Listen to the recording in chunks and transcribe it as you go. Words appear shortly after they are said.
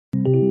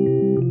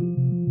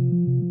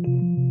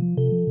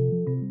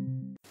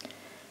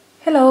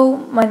Hello,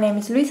 my name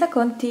is Luisa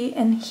Conti,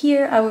 and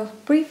here I will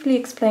briefly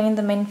explain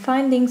the main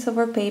findings of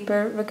our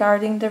paper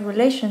regarding the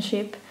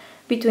relationship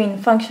between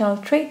functional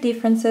trait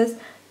differences,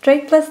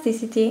 trait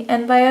plasticity,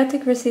 and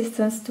biotic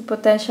resistance to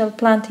potential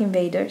plant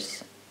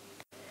invaders.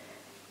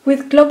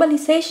 With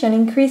globalization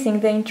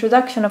increasing the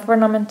introduction of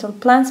ornamental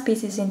plant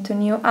species into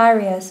new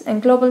areas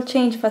and global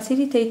change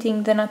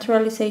facilitating the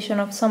naturalization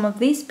of some of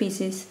these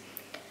species,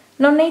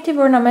 non-native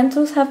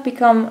ornamentals have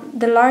become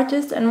the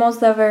largest and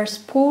most diverse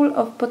pool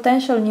of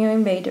potential new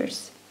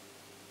invaders.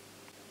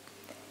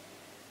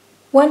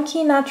 One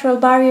key natural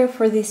barrier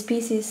for these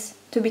species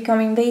to become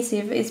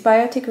invasive is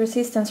biotic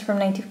resistance from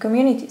native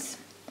communities.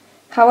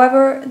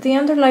 However, the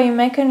underlying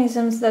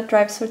mechanisms that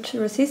drive such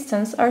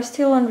resistance are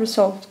still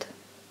unresolved.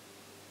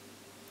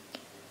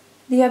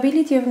 The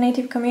ability of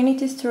native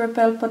communities to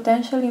repel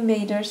potential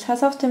invaders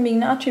has often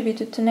been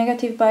attributed to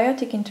negative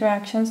biotic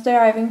interactions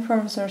deriving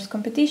from resource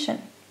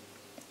competition.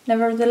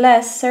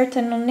 Nevertheless,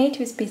 certain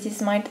non-native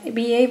species might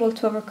be able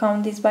to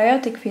overcome this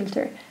biotic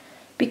filter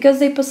because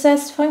they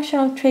possess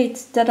functional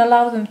traits that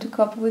allow them to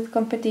cope with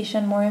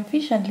competition more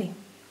efficiently.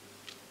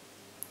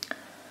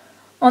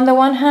 On the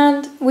one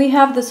hand, we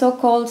have the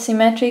so-called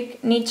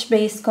symmetric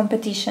niche-based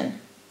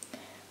competition,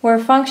 where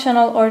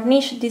functional or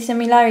niche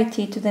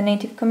dissimilarity to the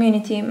native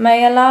community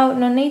may allow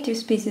non-native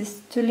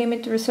species to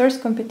limit resource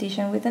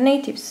competition with the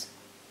natives.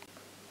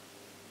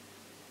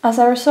 As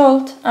a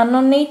result, a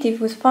non-native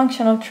with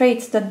functional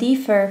traits that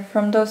differ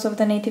from those of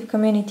the native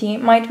community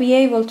might be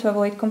able to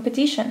avoid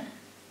competition.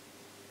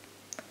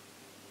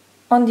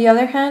 On the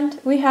other hand,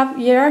 we have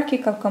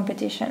hierarchical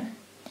competition.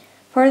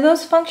 For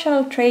those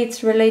functional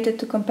traits related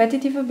to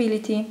competitive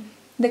ability,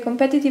 the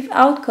competitive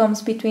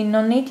outcomes between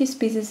non-native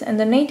species and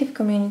the native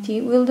community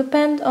will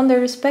depend on their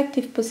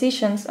respective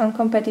positions on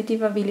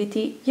competitive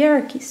ability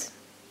hierarchies.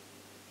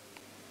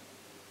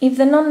 If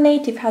the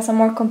non-native has a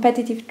more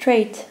competitive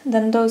trait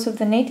than those of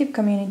the native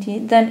community,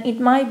 then it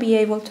might be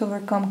able to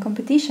overcome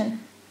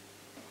competition.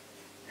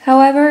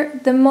 However,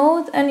 the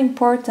mode and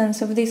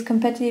importance of these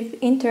competitive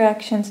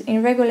interactions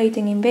in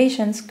regulating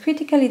invasions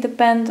critically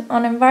depend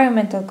on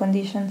environmental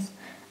conditions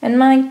and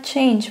might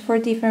change for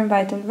different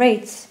vital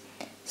rates,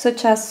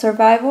 such as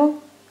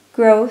survival,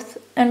 growth,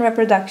 and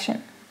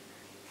reproduction.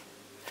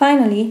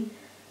 Finally,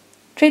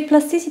 trait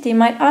plasticity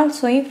might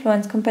also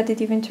influence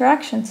competitive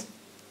interactions.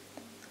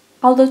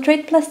 Although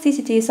trait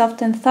plasticity is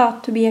often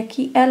thought to be a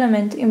key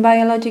element in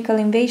biological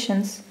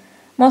invasions,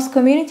 most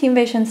community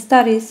invasion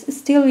studies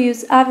still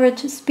use average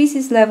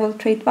species-level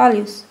trait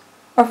values,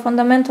 or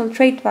fundamental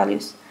trait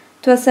values,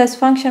 to assess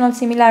functional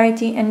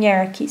similarity and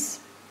hierarchies.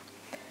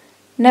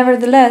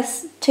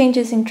 Nevertheless,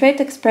 changes in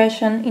trait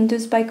expression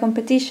induced by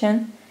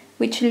competition,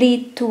 which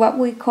lead to what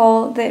we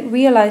call the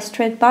realized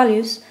trait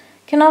values,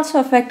 can also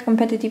affect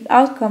competitive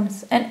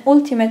outcomes and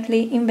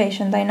ultimately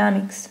invasion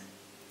dynamics.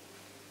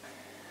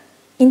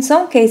 In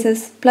some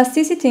cases,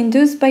 plasticity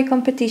induced by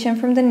competition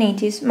from the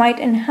natives might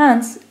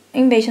enhance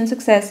invasion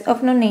success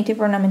of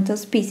non-native ornamental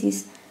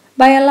species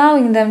by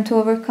allowing them to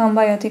overcome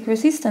biotic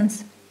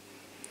resistance.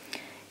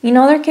 In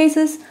other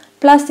cases,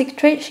 plastic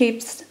trait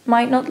shifts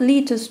might not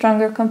lead to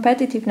stronger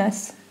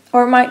competitiveness,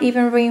 or might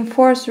even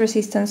reinforce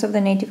resistance of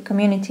the native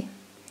community.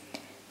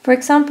 For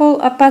example,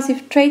 a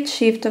passive trait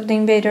shift of the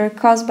invader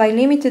caused by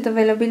limited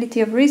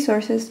availability of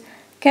resources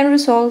can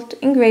result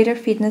in greater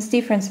fitness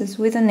differences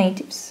with the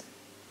natives.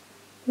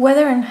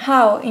 Whether and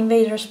how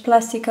invaders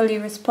plastically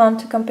respond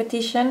to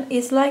competition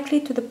is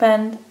likely to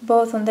depend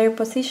both on their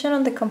position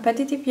on the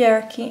competitive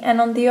hierarchy and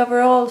on the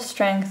overall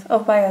strength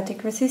of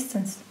biotic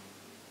resistance.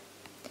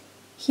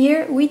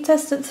 Here, we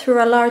tested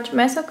through a large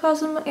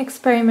mesocosm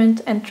experiment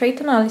and trait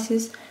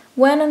analysis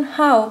when and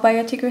how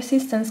biotic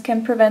resistance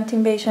can prevent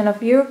invasion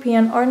of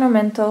European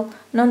ornamental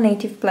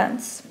non-native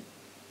plants.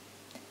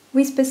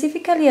 We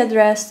specifically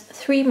addressed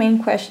three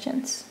main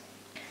questions.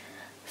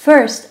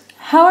 First,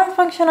 how are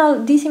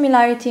functional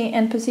dissimilarity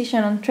and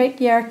position on trait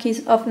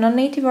hierarchies of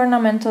non-native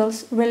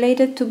ornamentals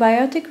related to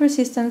biotic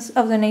resistance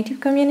of the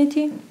native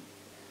community?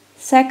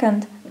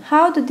 Second,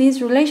 how do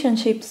these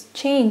relationships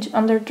change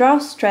under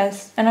drought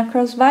stress and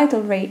across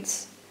vital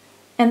rates?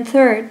 And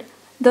third,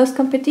 does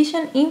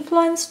competition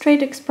influence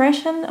trait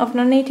expression of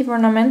non-native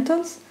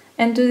ornamentals,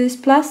 and do these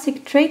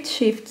plastic trait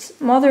shifts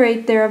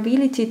moderate their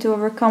ability to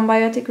overcome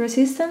biotic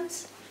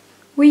resistance?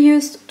 We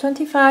used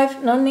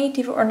 25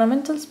 non-native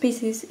ornamental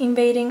species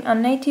invading a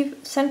native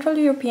Central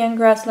European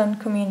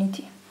grassland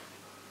community.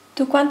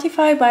 To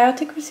quantify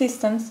biotic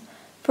resistance,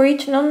 for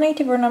each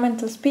non-native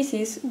ornamental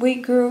species, we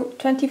grew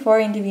 24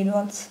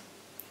 individuals.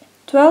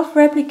 12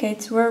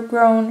 replicates were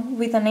grown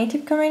with a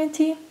native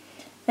community,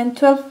 and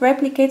 12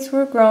 replicates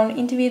were grown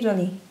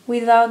individually,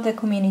 without the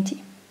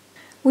community.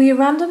 We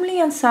randomly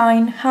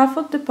assigned half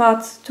of the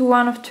pots to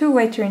one of two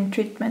watering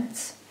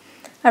treatments.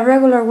 A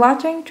regular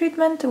watering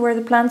treatment where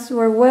the plants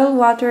were well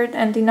watered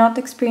and did not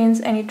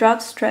experience any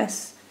drought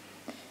stress,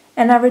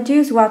 and a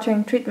reduced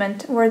watering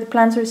treatment where the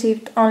plants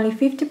received only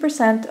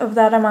 50% of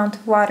that amount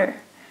of water,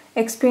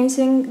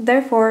 experiencing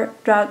therefore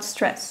drought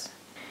stress.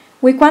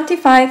 We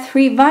quantified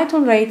three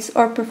vital rates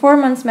or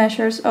performance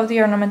measures of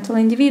the ornamental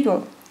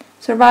individual: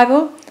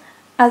 survival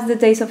as the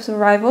days of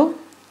survival,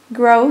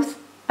 growth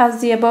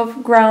as the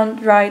above-ground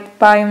dried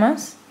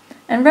biomass,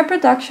 and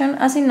reproduction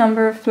as in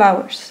number of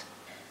flowers.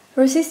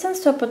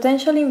 Resistance to a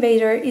potential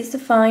invader is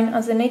defined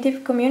as the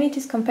native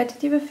community's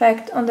competitive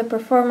effect on the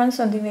performance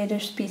of the invader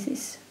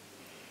species.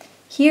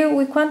 Here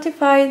we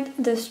quantified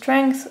the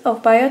strength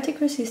of biotic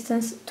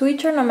resistance to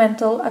each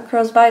ornamental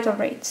across vital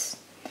rates.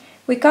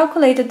 We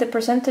calculated the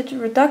percentage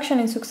reduction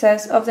in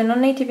success of the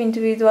non-native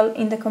individual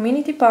in the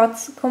community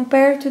pots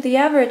compared to the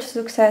average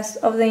success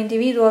of the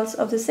individuals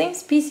of the same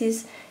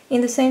species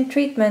in the same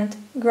treatment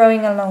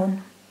growing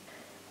alone.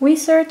 We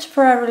searched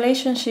for a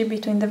relationship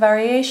between the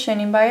variation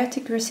in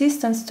biotic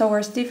resistance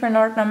towards different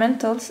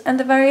ornamentals and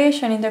the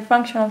variation in their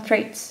functional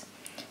traits.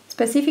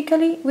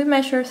 Specifically, we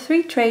measured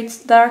 3 traits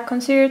that are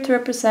considered to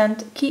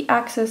represent key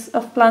axes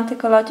of plant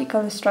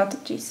ecological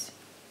strategies.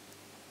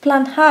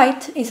 Plant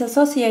height is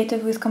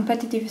associated with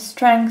competitive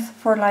strength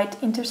for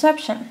light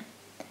interception.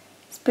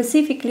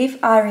 Specific leaf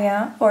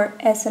area, or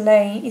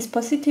SLA, is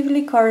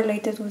positively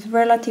correlated with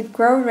relative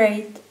growth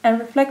rate and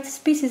reflects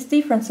species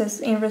differences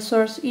in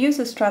resource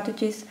use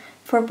strategies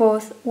for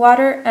both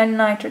water and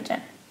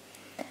nitrogen.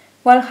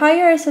 While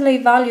higher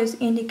SLA values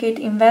indicate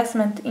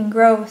investment in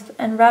growth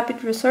and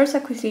rapid resource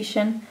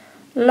acquisition,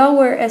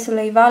 lower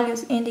SLA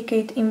values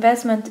indicate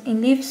investment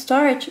in leaf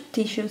storage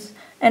tissues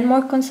and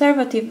more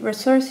conservative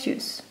resource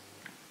use.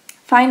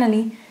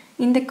 Finally,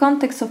 in the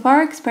context of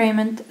our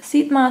experiment,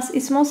 seed mass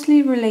is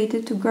mostly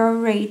related to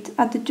growth rate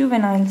at the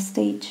juvenile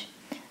stage,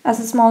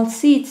 as small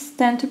seeds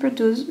tend to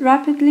produce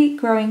rapidly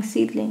growing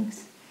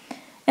seedlings,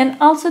 and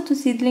also to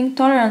seedling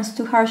tolerance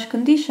to harsh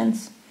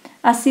conditions,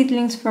 as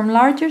seedlings from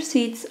larger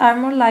seeds are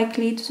more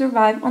likely to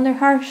survive under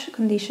harsh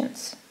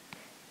conditions.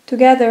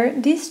 Together,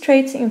 these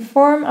traits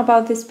inform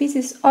about the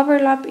species'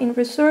 overlap in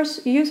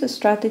resource use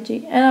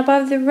strategy and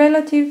about the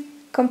relative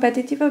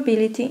competitive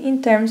ability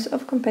in terms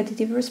of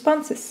competitive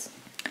responses.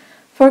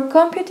 For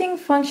computing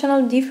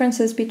functional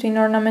differences between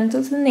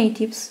ornamentals and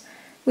natives,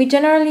 we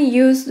generally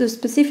use the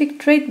specific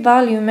trait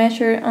value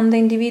measured on the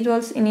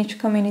individuals in each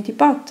community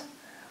pot,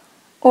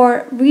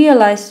 or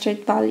realized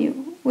trait value,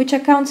 which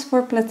accounts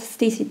for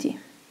plasticity.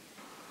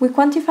 We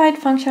quantified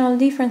functional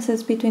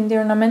differences between the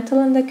ornamental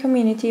and the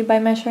community by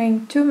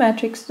measuring 2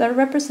 metrics that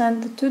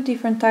represent the 2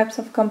 different types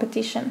of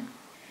competition.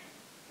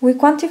 We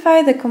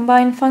quantify the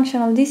combined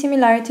functional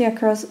dissimilarity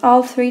across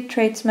all 3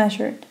 traits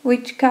measured,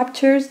 which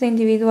captures the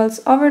individual's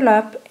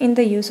overlap in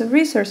the use of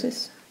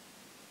resources.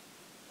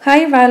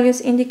 High values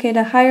indicate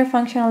a higher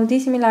functional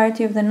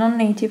dissimilarity of the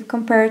non-native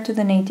compared to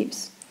the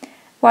natives,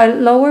 while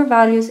lower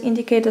values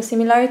indicate a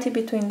similarity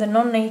between the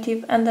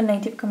non-native and the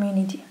native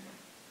community.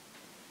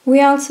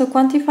 We also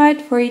quantified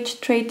for each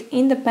trait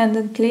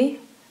independently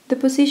the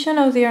position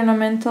of the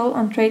ornamental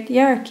on trait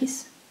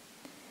hierarchies.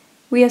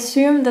 We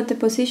assume that the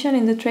position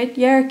in the trait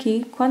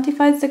hierarchy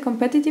quantifies the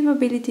competitive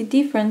ability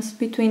difference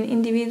between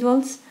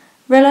individuals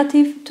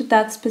relative to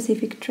that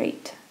specific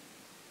trait.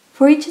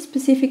 For each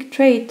specific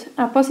trait,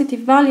 a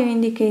positive value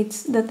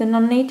indicates that the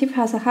non-native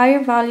has a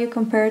higher value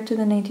compared to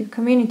the native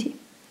community,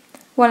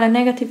 while a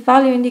negative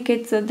value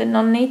indicates that the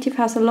non-native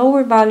has a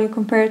lower value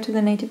compared to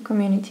the native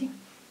community.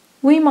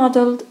 We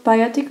modeled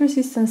biotic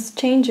resistance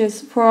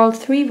changes for all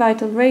 3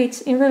 vital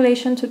rates in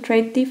relation to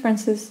trait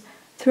differences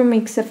through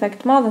mixed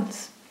effect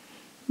models.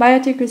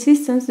 Biotic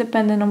resistance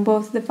depended on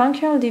both the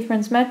functional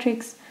difference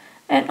metrics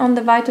and on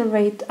the vital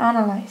rate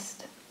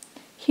analyzed.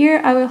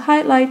 Here I will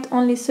highlight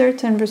only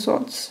certain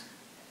results.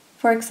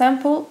 For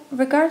example,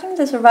 regarding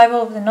the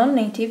survival of the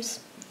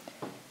non-natives,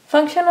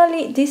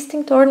 functionally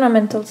distinct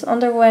ornamentals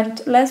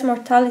underwent less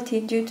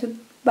mortality due to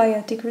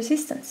biotic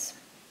resistance,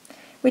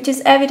 which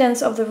is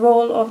evidence of the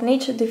role of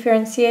niche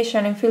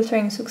differentiation in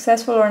filtering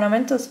successful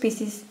ornamental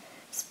species,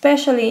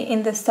 especially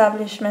in the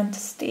establishment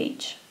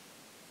stage.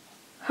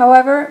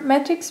 However,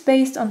 metrics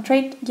based on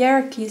trait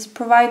hierarchies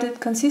provided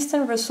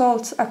consistent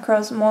results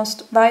across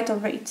most vital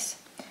rates,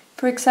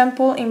 for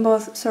example in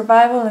both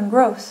survival and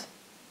growth.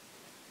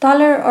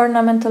 Taller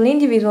ornamental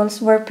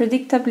individuals were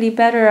predictably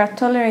better at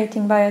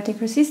tolerating biotic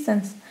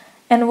resistance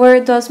and were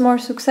thus more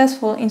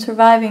successful in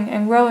surviving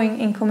and growing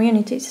in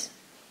communities.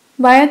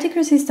 Biotic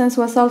resistance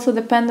was also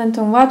dependent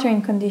on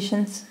watering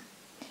conditions.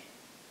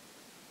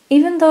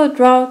 Even though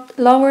drought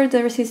lowered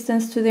the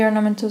resistance to the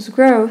ornamental's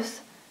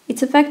growth,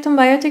 its effect on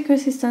biotic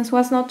resistance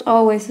was not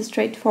always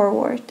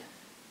straightforward.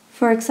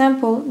 For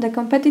example, the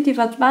competitive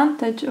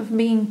advantage of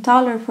being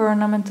taller for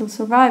ornamental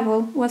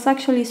survival was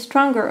actually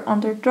stronger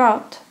under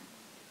drought.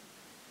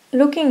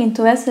 Looking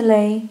into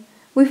SLA,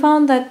 we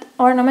found that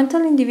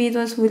ornamental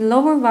individuals with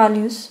lower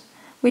values,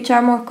 which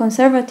are more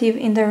conservative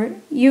in their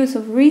use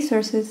of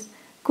resources,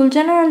 could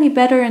generally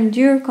better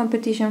endure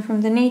competition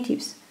from the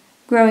natives,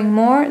 growing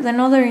more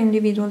than other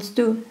individuals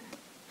do.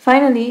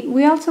 Finally,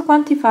 we also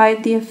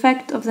quantified the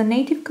effect of the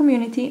native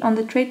community on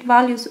the trait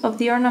values of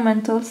the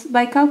ornamentals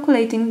by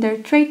calculating their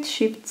trait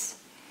shifts.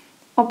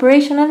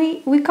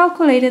 Operationally, we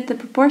calculated the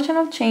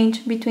proportional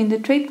change between the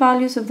trait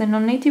values of the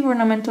non-native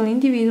ornamental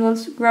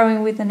individuals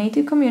growing with the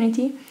native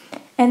community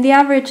and the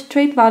average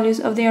trait values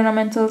of the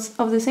ornamentals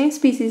of the same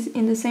species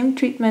in the same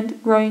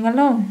treatment growing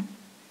alone.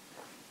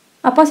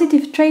 A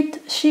positive trait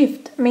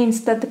shift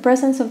means that the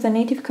presence of the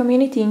native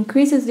community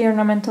increases the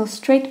ornamental's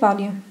trait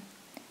value,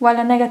 while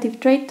a negative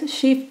trait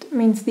shift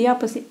means the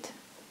opposite.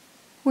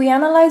 We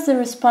analyze the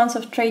response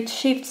of trait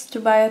shifts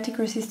to biotic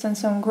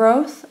resistance on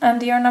growth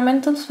and the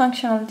ornamental's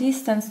functional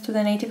distance to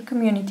the native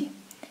community,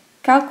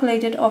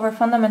 calculated over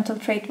fundamental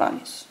trait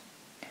values.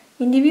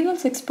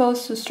 Individuals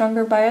exposed to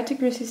stronger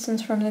biotic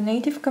resistance from the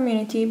native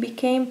community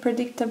became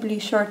predictably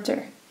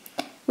shorter,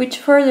 which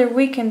further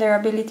weakened their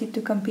ability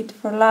to compete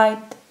for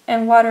light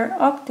and water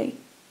uptake.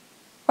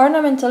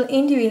 Ornamental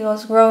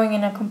individuals growing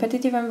in a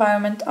competitive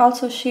environment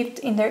also shift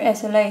in their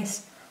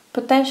SLAs,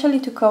 potentially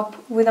to cope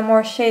with a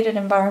more shaded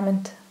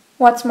environment.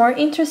 What's more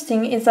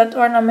interesting is that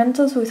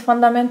ornamentals with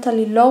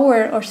fundamentally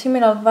lower or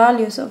similar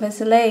values of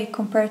SLA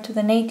compared to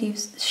the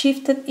natives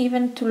shifted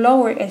even to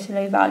lower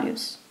SLA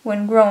values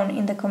when grown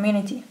in the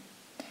community,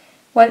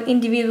 while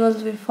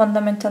individuals with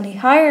fundamentally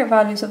higher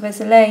values of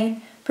SLA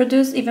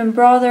produced even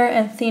broader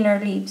and thinner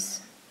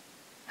leaves.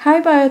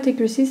 High biotic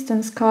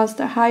resistance caused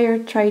a higher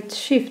trait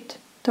shift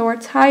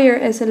towards higher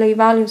SLA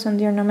values on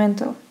the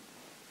ornamental.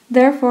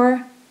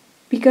 Therefore,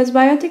 because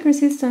biotic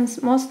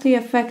resistance mostly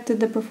affected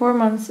the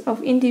performance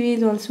of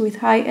individuals with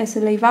high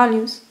SLA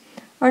values,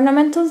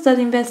 ornamentals that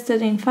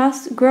invested in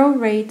fast growth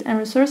rate and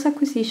resource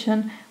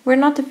acquisition were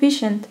not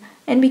efficient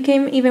and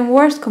became even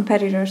worse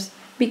competitors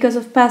because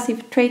of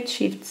passive trait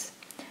shifts,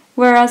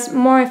 whereas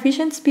more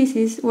efficient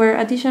species were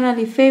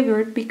additionally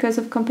favored because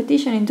of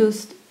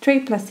competition-induced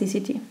trait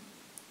plasticity.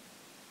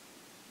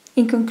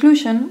 In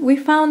conclusion, we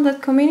found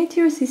that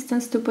community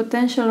resistance to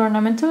potential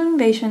ornamental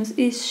invasions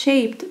is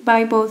shaped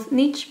by both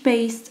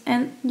niche-based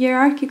and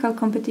hierarchical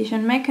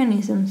competition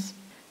mechanisms.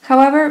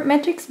 However,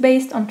 metrics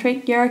based on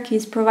trait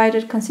hierarchies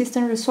provided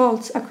consistent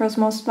results across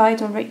most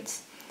vital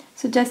rates,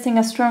 suggesting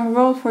a strong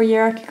role for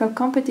hierarchical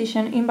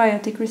competition in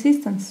biotic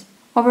resistance.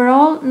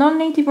 Overall,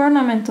 non-native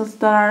ornamentals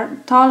that are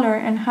taller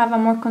and have a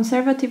more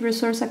conservative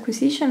resource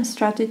acquisition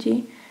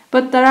strategy,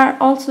 but that are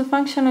also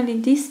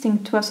functionally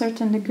distinct to a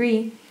certain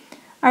degree,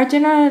 are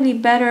generally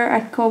better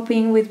at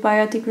coping with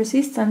biotic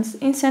resistance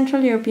in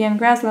Central European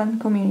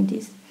grassland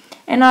communities,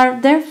 and are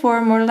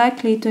therefore more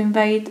likely to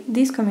invade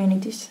these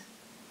communities.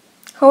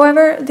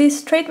 However,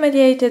 these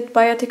trait-mediated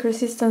biotic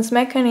resistance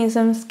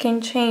mechanisms can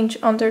change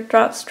under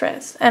drought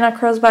stress and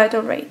across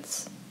vital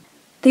rates.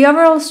 The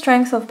overall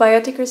strength of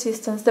biotic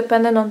resistance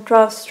depended on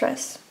drought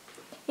stress.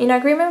 In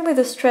agreement with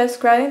the stress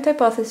gradient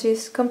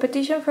hypothesis,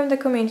 competition from the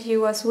community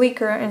was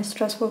weaker in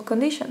stressful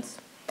conditions,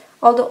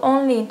 although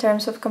only in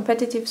terms of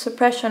competitive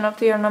suppression of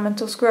the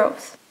ornamental's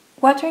growth.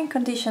 Watering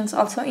conditions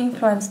also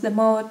influenced the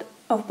mode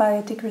of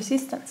biotic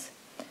resistance.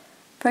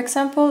 For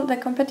example, the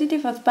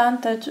competitive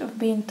advantage of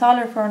being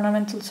taller for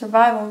ornamental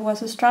survival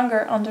was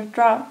stronger under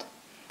drought,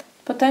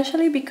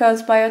 potentially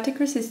because biotic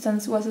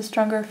resistance was a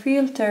stronger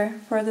filter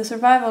for the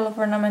survival of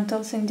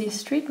ornamentals in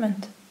this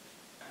treatment.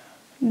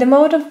 The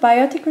mode of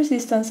biotic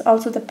resistance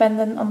also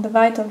depended on the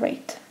vital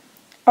rate.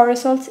 Our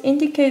results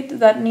indicate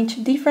that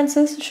niche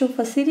differences should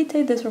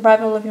facilitate the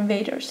survival of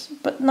invaders,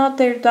 but not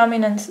their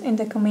dominance in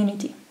the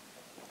community.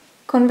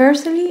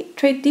 Conversely,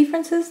 trait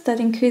differences that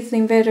increase the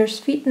invaders'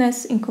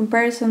 fitness in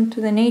comparison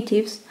to the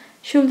natives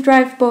should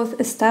drive both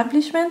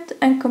establishment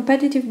and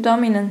competitive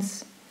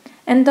dominance,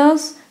 and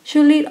thus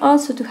should lead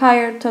also to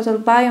higher total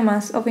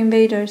biomass of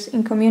invaders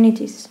in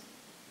communities.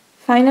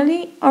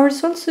 Finally, our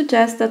results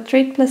suggest that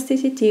trait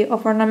plasticity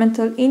of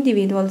ornamental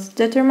individuals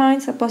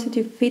determines a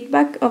positive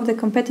feedback of the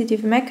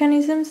competitive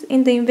mechanisms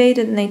in the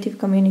invaded native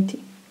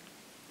community.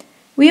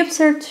 We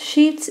observed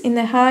shifts in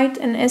the height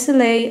and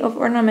SLA of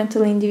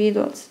ornamental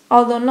individuals,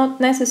 although not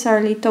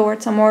necessarily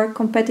towards a more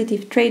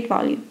competitive trait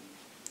value.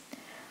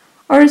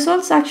 Our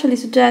results actually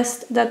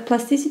suggest that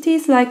plasticity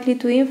is likely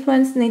to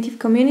influence native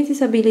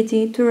communities'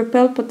 ability to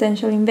repel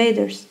potential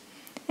invaders,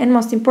 and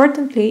most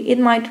importantly, it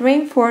might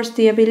reinforce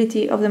the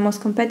ability of the most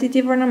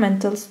competitive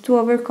ornamentals to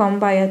overcome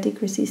biotic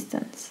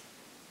resistance.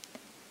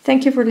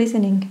 Thank you for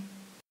listening.